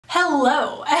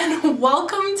Hello and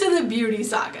welcome to the Beauty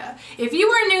Saga. If you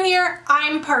are new here,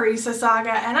 I'm POREfessional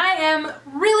and I am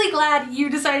really glad you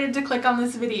decided to click on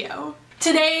this video.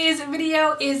 Today's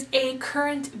video is a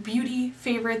current beauty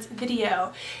favorites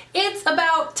video. It's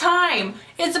about time.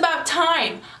 It's about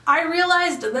time. I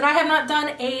realized that I have not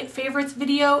done a favorites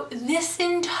video this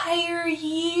entire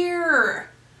year.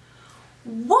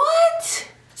 What?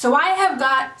 So I have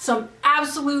got some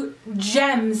absolute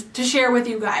gems to share with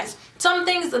you guys. Some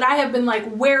things that I have been like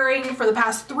wearing for the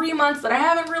past 3 months that I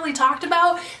haven't really talked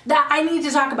about that I need to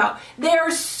talk about.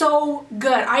 They're so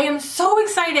good. I am so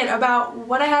excited about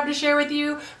what I have to share with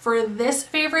you for this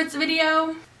favorites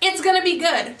video. It's gonna be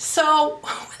good. So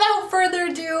without further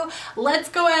ado, let's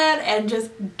go ahead and just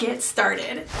get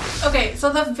started. Okay, so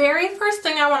the very first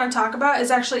thing I want to talk about is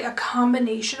actually a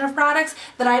combination of products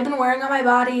that I've been wearing on my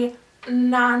body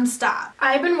non-stop.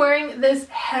 I've been wearing this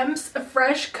Hempz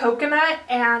Fresh Coconut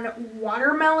and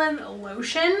Watermelon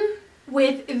Lotion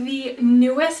with the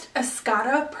newest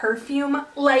Escada perfume,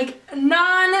 like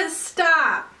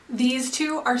non-stop. These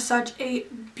two are such a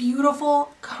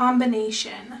beautiful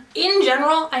combination. In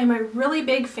general, I'm a really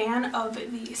big fan of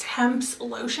these Hempz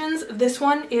lotions. This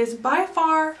one is by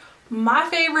far my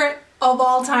favorite of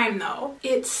all time though.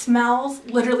 It smells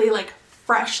literally like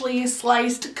freshly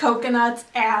sliced coconuts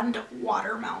and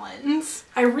watermelons.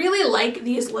 I really like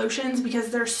these lotions because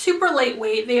they're super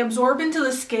lightweight. They absorb into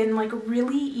the skin like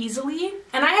really easily.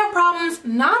 And I have problems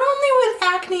not only with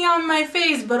acne on my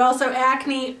face, but also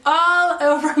acne all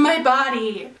over my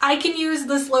body. I can use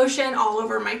this lotion all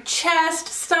over my chest,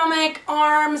 stomach,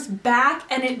 arms, back,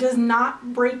 and it does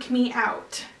not break me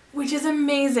out, which is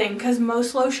amazing because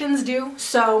most lotions do.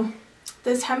 So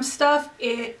this hemp stuff,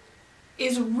 it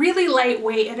is really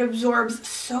lightweight. It absorbs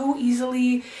so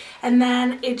easily, and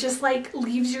then it just like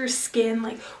leaves your skin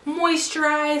like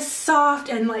moisturized, soft,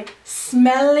 and like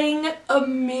smelling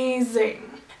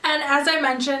amazing. And as I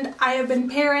mentioned, I have been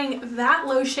pairing that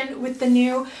lotion with the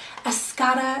new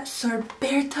Escada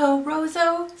Sorbetto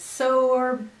Rosso.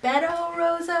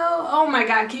 Oh my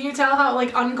god, can you tell how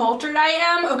like uncultured I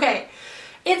am? Okay,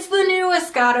 it's the new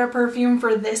Escada perfume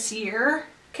for this year.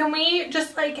 Can we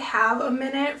just like have a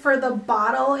minute for the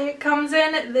bottle it comes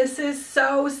in? This is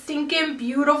so stinking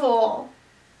beautiful.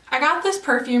 I got this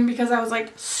perfume because I was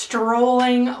like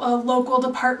strolling a local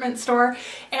department store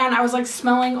and I was like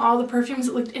smelling all the perfumes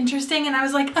that looked interesting and I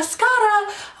was like,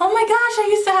 Escada! Oh my gosh, I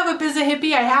used to have a biz a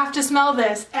hippie, I have to smell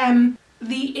this. And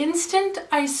the instant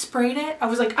I sprayed it, I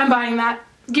was like, I'm buying that.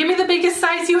 Give me the biggest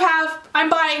size you have, I'm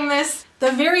buying this.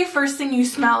 The very first thing you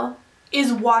smell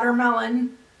is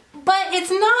watermelon. But it's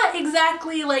not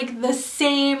exactly like the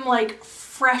same like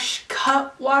fresh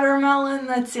cut watermelon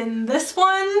that's in this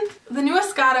one. The new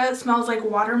Escada smells like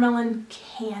watermelon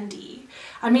candy.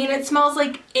 I mean, it smells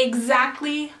like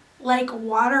exactly like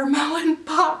watermelon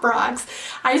Pop Rocks.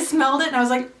 I smelled it and I was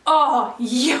like, oh,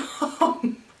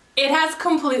 yum. It has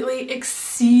completely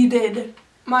exceeded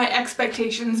my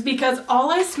expectations because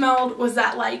all I smelled was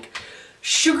that like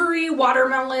sugary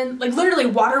watermelon, like literally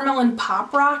watermelon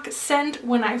Pop Rock scent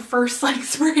when I first like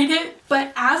sprayed it.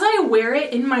 But as I wear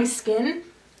it in my skin,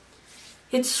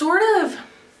 it sort of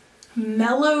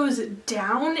mellows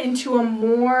down into a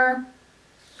more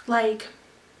like,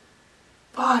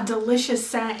 oh, delicious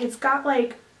scent. It's got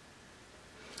like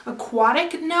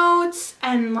aquatic notes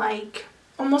and like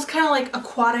almost kind of like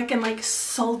aquatic and like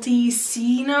salty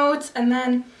sea notes, and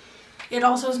then it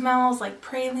also smells like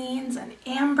pralines and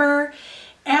amber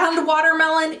and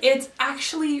watermelon. It's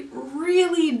actually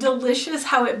really delicious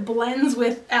how it blends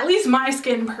with at least my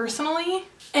skin personally.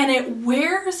 And it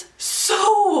wears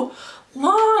so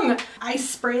long. I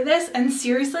spray this and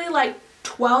seriously like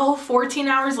 12, 14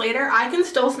 hours later, I can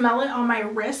still smell it on my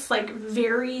wrists like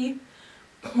very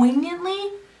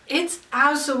poignantly. It's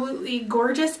absolutely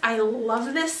gorgeous. I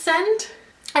love this scent.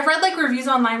 I've read like reviews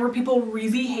online where people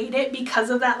really hate it because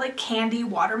of that like candy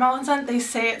watermelon scent. They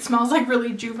say it smells like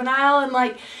really juvenile, and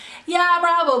like, yeah,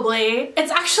 probably.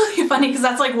 It's actually funny because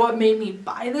that's like what made me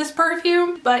buy this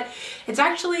perfume, but it's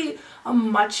actually a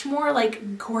much more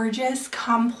like gorgeous,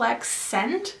 complex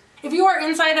scent. If you are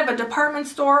inside of a department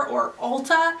store or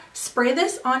Ulta, spray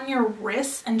this on your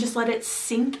wrists and just let it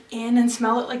sink in and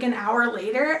smell it like an hour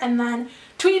later, and then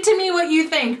tweet to me what you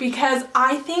think because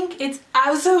I think it's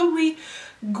absolutely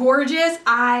gorgeous.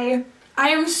 I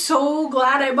am so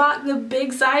glad I bought the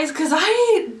big size because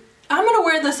I'm gonna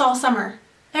wear this all summer,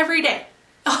 every day.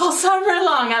 all summer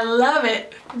long. I love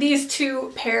it. These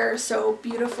two pair so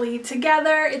beautifully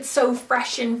together. It's so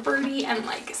fresh and fruity and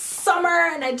like summer,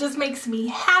 and it just makes me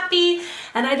happy.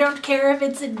 And I don't care if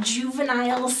it's a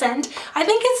juvenile scent. I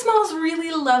think it smells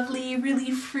really lovely,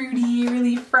 really fruity,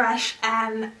 really fresh,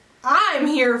 and I'm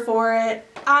here for it.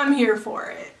 I'm here for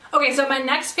it. Okay, so my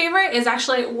next favorite is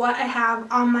actually what I have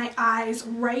on my eyes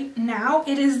right now.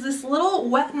 It is this little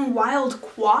Wet n Wild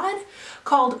quad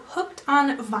called Hooked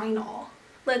on Vinyl.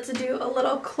 Let's do a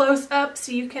little close up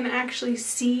so you can actually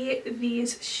see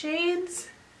these shades.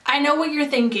 I know what you're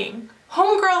thinking.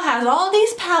 Homegirl has all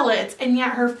these palettes and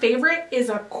yet her favorite is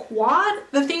a quad?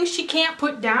 The thing she can't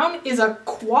put down is a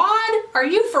quad? Are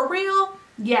you for real?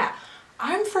 Yeah,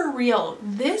 I'm for real.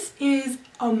 This is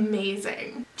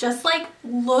amazing. Just like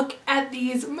look at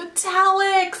these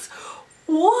metallics.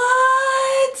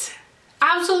 What?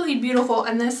 Absolutely beautiful,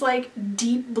 and this like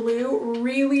deep blue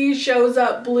really shows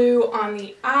up blue on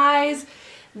the eyes.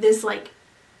 This like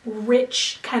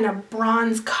rich kind of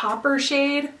bronze copper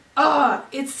shade. Oh,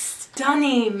 it's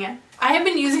stunning. I have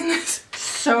been using this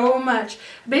so much.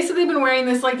 Basically been wearing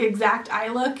this like exact eye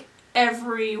look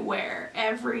everywhere,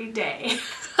 every day.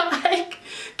 I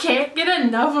can't get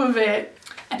enough of it.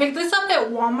 I picked this up at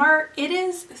Walmart. It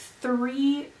is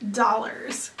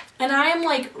 $3. And I am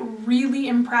like really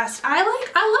impressed. I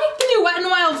like the new Wet n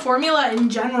Wild formula in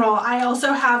general. I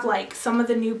also have like some of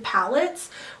the new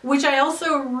palettes, which I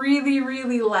also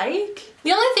really like.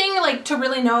 The only thing like to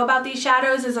really know about these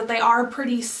shadows is that they are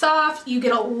pretty soft. You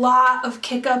get a lot of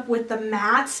kick up with the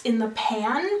mattes in the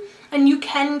pan, and you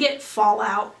can get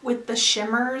fallout with the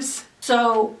shimmers.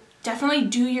 So definitely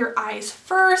do your eyes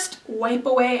first, wipe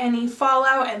away any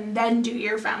fallout, and then do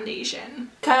your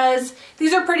foundation, because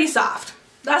these are pretty soft.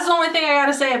 That's the only thing I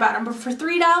gotta say about them. But for $3,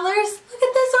 look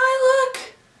at this eye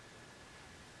look.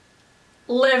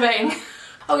 Living.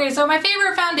 Okay, so my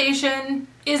favorite foundation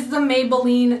is the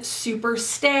Maybelline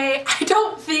Superstay. I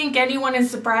don't think anyone is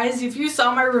surprised. If you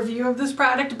saw my review of this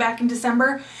product back in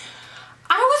December,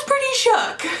 I was pretty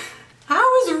shook. I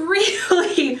was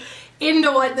really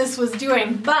into what this was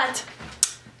doing, but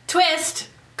twist,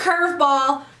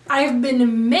 curveball, I've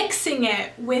been mixing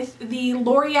it with the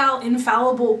L'Oreal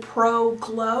Infallible Pro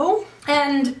Glow,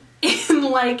 and in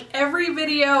like every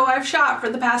video I've shot for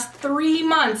the past 3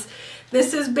 months,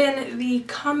 this has been the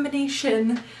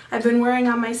combination I've been wearing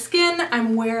on my skin.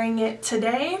 I'm wearing it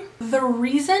today. The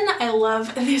reason I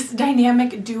love this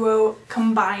dynamic duo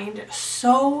combined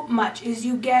so much is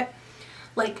you get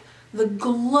like the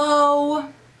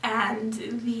glow and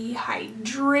the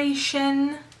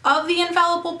hydration of the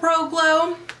Infallible Pro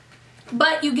Glow,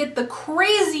 but you get the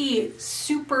crazy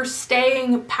super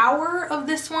staying power of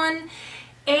this one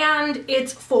and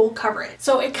its full coverage.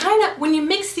 So it kind of, when you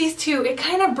mix these two, it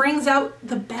kind of brings out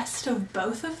the best of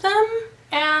both of them,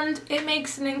 and it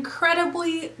makes an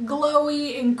incredibly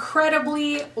glowy,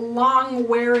 incredibly long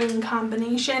wearing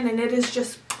combination, and it is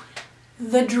just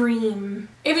the dream.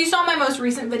 If you saw my most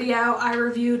recent video, I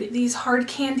reviewed these Hard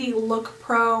Candy Look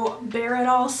Pro Bare It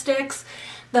All sticks.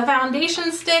 The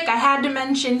foundation stick I had to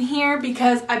mention here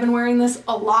because I've been wearing this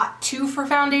a lot too for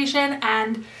foundation,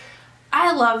 and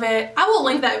I love it. I will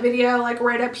link that video like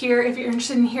right up here if you're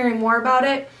interested in hearing more about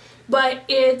it, but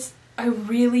it's a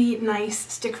really nice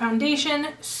stick foundation,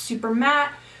 super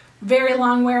matte, very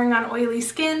long wearing on oily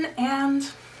skin,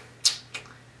 and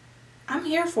I'm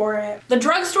here for it. The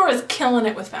drugstore is killing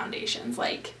it with foundations,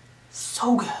 like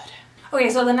so good. Okay,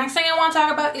 so the next thing I want to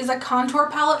talk about is a contour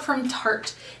palette from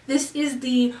Tarte. This is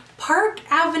the Park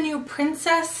Avenue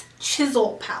Princess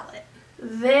Chisel palette.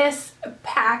 This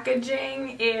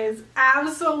packaging is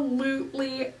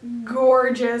absolutely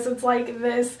gorgeous. It's like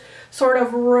this sort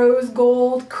of rose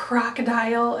gold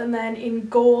crocodile, and then in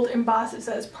gold embossed it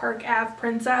says Park Ave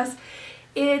Princess.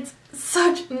 It's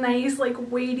such nice, like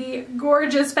weighty,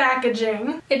 gorgeous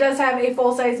packaging. It does have a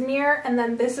full-size mirror, and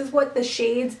then this is what the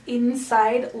shades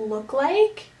inside look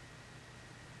like.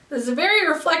 This is a very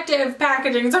reflective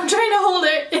packaging, so I'm trying to hold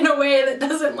it in a way that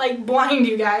doesn't like blind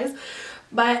you guys.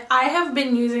 But I have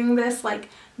been using this like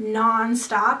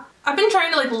non-stop. I've been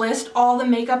trying to like list all the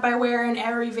makeup I wear in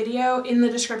every video in the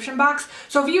description box.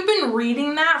 So if you've been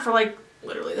reading that for like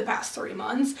literally the past 3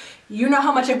 months, you know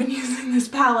how much I've been using this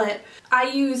palette. I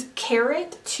use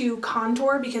Carrot to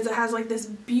contour because it has like this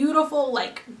beautiful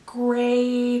like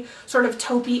gray sort of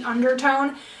taupey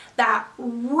undertone that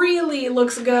really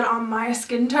looks good on my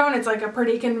skin tone. It's like a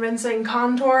pretty convincing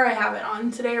contour. I have it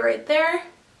on today right there.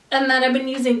 And then I've been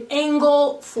using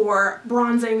Angle for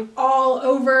bronzing all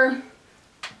over.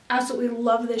 Absolutely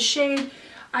love this shade.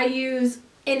 I use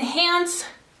Enhance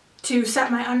to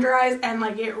set my under eyes, and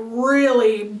like it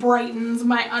really brightens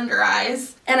my under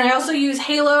eyes. And I also use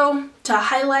Halo to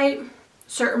highlight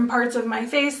certain parts of my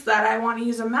face that I want to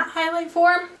use a matte highlight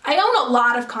for. I own a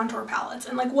lot of contour palettes,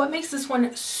 and like what makes this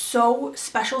one so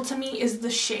special to me is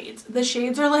the shades. The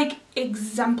shades are like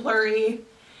exemplary.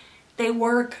 They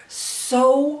work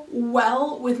so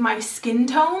well with my skin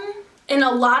tone. In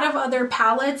a lot of other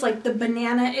palettes, like the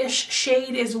banana-ish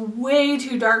shade is way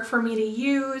too dark for me to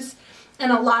use.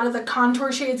 And a lot of the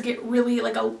contour shades get really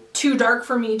like too dark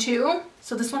for me too.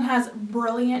 So this one has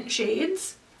brilliant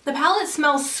shades. The palette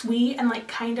smells sweet and like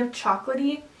kind of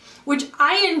chocolatey, which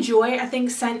I enjoy. I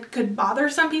think scent could bother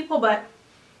some people, but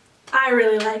I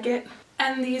really like it.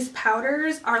 And these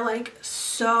powders are like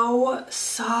so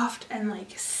soft and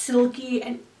like silky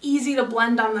and easy to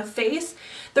blend on the face.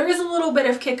 There is a little bit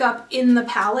of kick up in the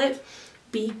palette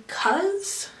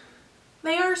because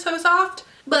they are so soft,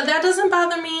 but that doesn't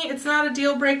bother me. It's not a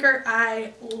deal breaker.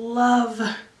 I love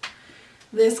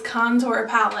this contour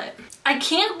palette. I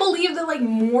can't believe that like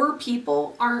more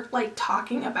people aren't like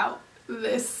talking about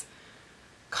this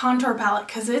contour palette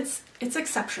because it's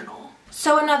exceptional.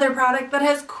 So another product that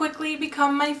has quickly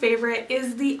become my favorite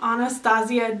is the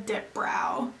Anastasia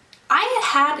Dipbrow. I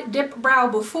had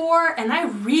Dipbrow before and I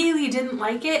really didn't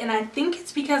like it, and I think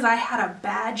it's because I had a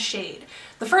bad shade.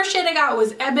 The first shade I got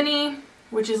was Ebony,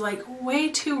 which is like way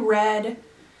too red.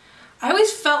 I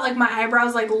always felt like my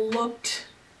eyebrows like looked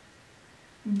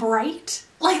bright.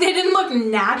 Like they didn't look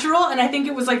natural, and I think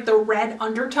it was like the red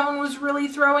undertone was really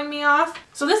throwing me off.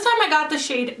 So this time I got the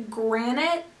shade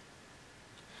Granite,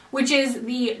 which is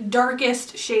the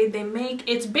darkest shade they make.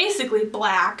 It's basically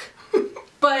black,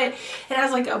 but it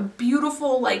has like a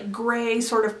beautiful like gray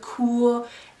sort of cool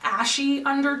ashy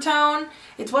undertone.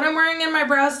 It's what I'm wearing in my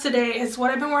brows today. It's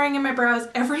what I've been wearing in my brows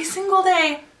every single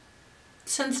day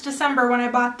since December when I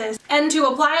bought this. And to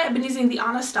apply it, I've been using the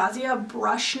Anastasia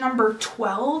brush number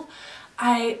 12.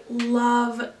 I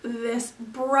love this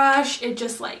brush. It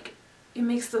just like, it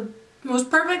makes the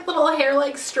most perfect little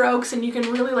hair-like strokes, and you can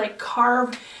really like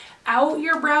carve out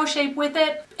your brow shape with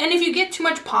it. And if you get too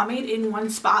much pomade in one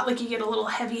spot, like you get a little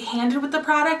heavy-handed with the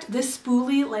product, this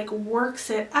spoolie like works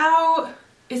it out.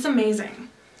 It's amazing.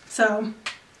 So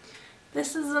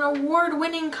this is an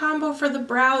award-winning combo for the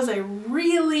brows. I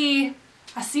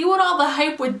see what all the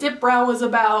hype with Dipbrow was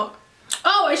about.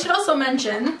 Oh, I should also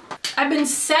mention, I've been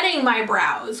setting my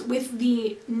brows with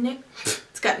the NYX,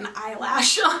 it's got an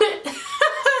eyelash on it.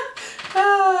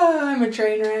 Oh, I'm a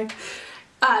train wreck.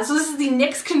 So this is the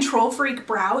NYX Control Freak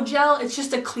Brow Gel. It's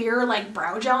just a clear like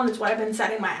brow gel, and it's what I've been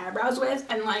setting my eyebrows with.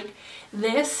 And like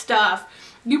this stuff,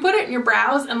 you put it in your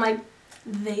brows and like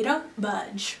they don't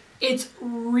budge. It's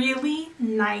really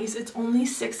nice. It's only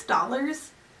 $6.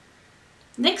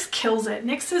 NYX kills it.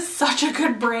 NYX is such a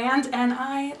good brand, and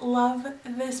I love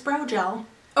this brow gel.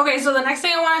 Okay, so the next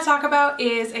thing I want to talk about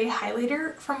is a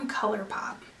highlighter from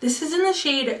Colourpop. This is in the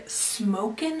shade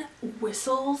Smokin'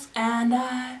 Whistles, and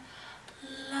I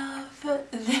love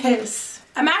this.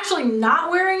 I'm actually not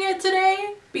wearing it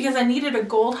today because I needed a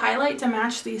gold highlight to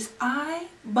match these eye,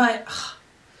 but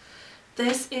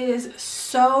this is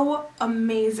so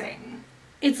amazing.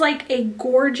 It's like a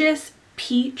gorgeous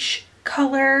peach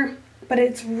color, but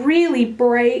it's really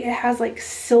bright. It has like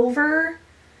silver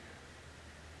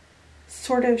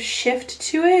sort of shift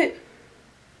to it.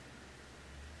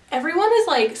 Everyone is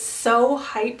like so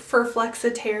hyped for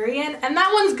Flexitarian, and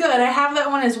that one's good. I have that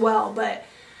one as well, but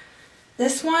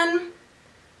this one,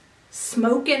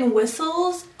 Smokin'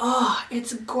 Whistles, oh,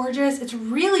 it's gorgeous. It's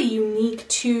really unique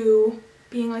to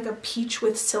being like a peach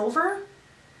with silver.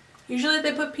 Usually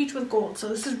they put peach with gold, so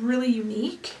this is really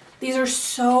unique. These are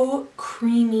so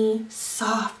creamy,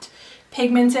 soft,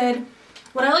 pigmented.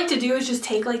 What I like to do is just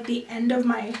take like the end of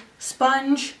my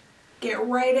sponge, get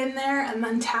right in there, and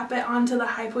then tap it onto the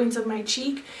high points of my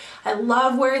cheek. I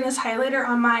love wearing this highlighter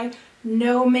on my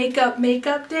no makeup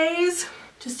days,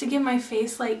 just to give my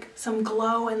face like some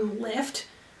glow and lift.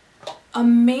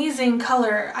 Amazing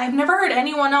color. I've never heard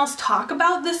anyone else talk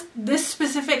about this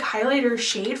specific highlighter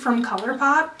shade from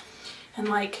Colourpop, and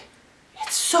like,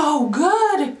 it's so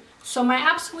good. So my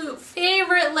absolute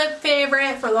favorite lip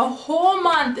favorite for the whole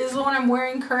month is the one I'm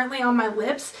wearing currently on my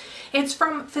lips. It's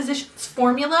from Physicians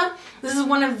Formula. This is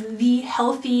one of the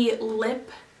healthy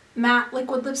lip matte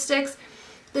liquid lipsticks.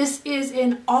 This is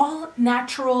an all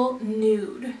natural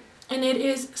nude, and it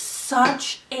is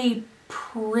such a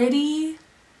pretty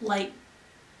like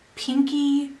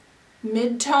pinky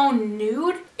mid-tone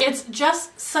nude. It's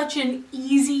just such an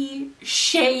easy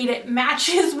shade. It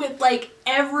matches with like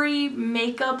every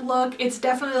makeup look. It's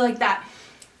definitely like that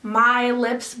My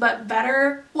Lips But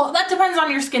Better. Well, that depends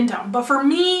on your skin tone, but for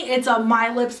me, it's a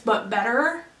My Lips But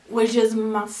Better, which is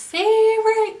my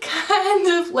favorite kind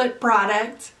of lip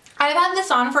product. I've had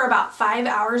this on for about 5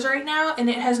 hours right now, and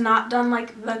it has not done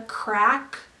like the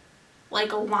crack,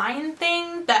 like line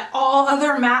thing that all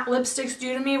other matte lipsticks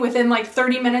do to me within like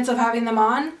 30 minutes of having them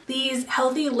on. These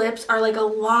Healthy Lips are like a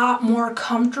lot more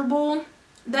comfortable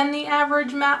than the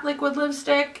average matte liquid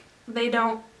lipstick. They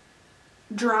don't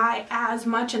dry as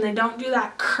much and they don't do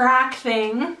that crack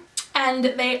thing. And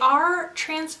they are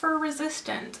transfer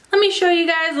resistant. Let me show you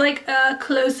guys like a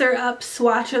closer up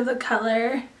swatch of the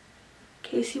color in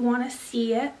case you want to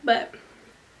see it. But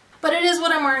it is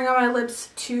what I'm wearing on my lips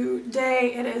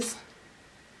today. It is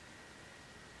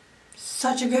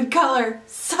such a good color.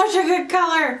 Such a good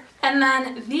color. And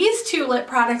then these two lip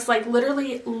products like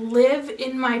literally live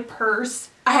in my purse.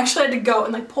 I actually had to go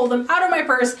and like pull them out of my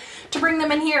purse to bring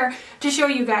them in here to show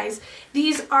you guys.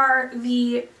 These are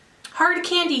the Hard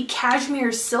Candy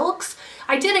Cashmere Silks.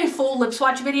 I did a full lip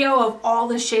swatch video of all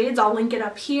the shades. I'll link it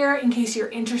up here in case you're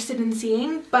interested in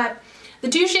seeing. But the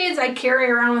two shades I carry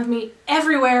around with me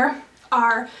everywhere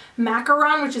are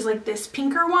Macaron, which is like this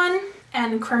pinker one,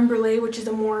 and Creme Brulee, which is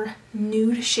a more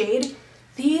nude shade.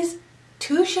 These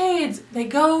two shades, they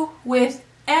go with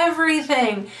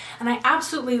everything. And I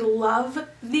absolutely love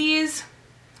these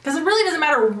because it really doesn't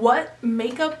matter what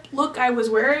makeup look I was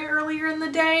wearing earlier in the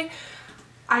day.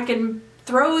 I can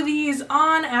throw these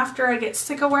on after I get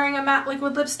sick of wearing a matte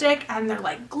liquid lipstick, and they're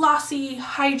like glossy,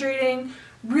 hydrating,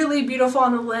 really beautiful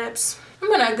on the lips. I'm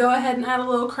gonna go ahead and add a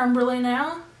little Creme Brulee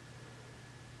now.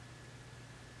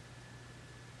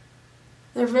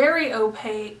 They're very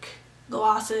opaque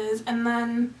glosses, and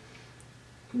then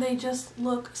they just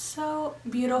look so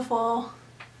beautiful,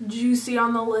 juicy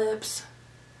on the lips.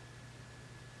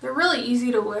 They're really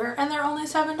easy to wear, and they're only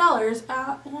 $7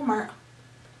 at Walmart.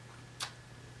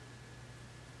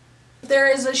 There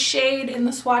is a shade in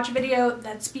the swatch video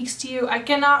that speaks to you. I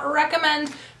cannot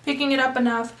recommend picking it up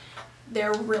enough.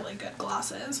 They're really good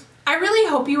glosses. I really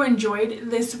hope you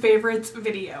enjoyed this favorites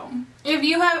video. If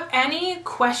you have any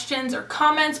questions or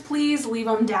comments, please leave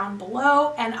them down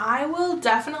below and I will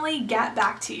definitely get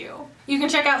back to you. You can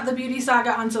check out The Beauty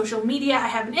Saga on social media. I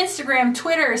have an Instagram,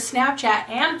 Twitter, Snapchat,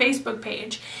 and Facebook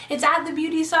page. It's at The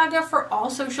Beauty Saga for all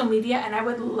social media, and I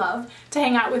would love to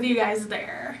hang out with you guys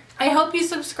there. I hope you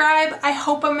subscribe. I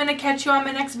hope I'm gonna catch you on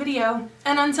my next video.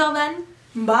 And until then,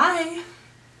 bye!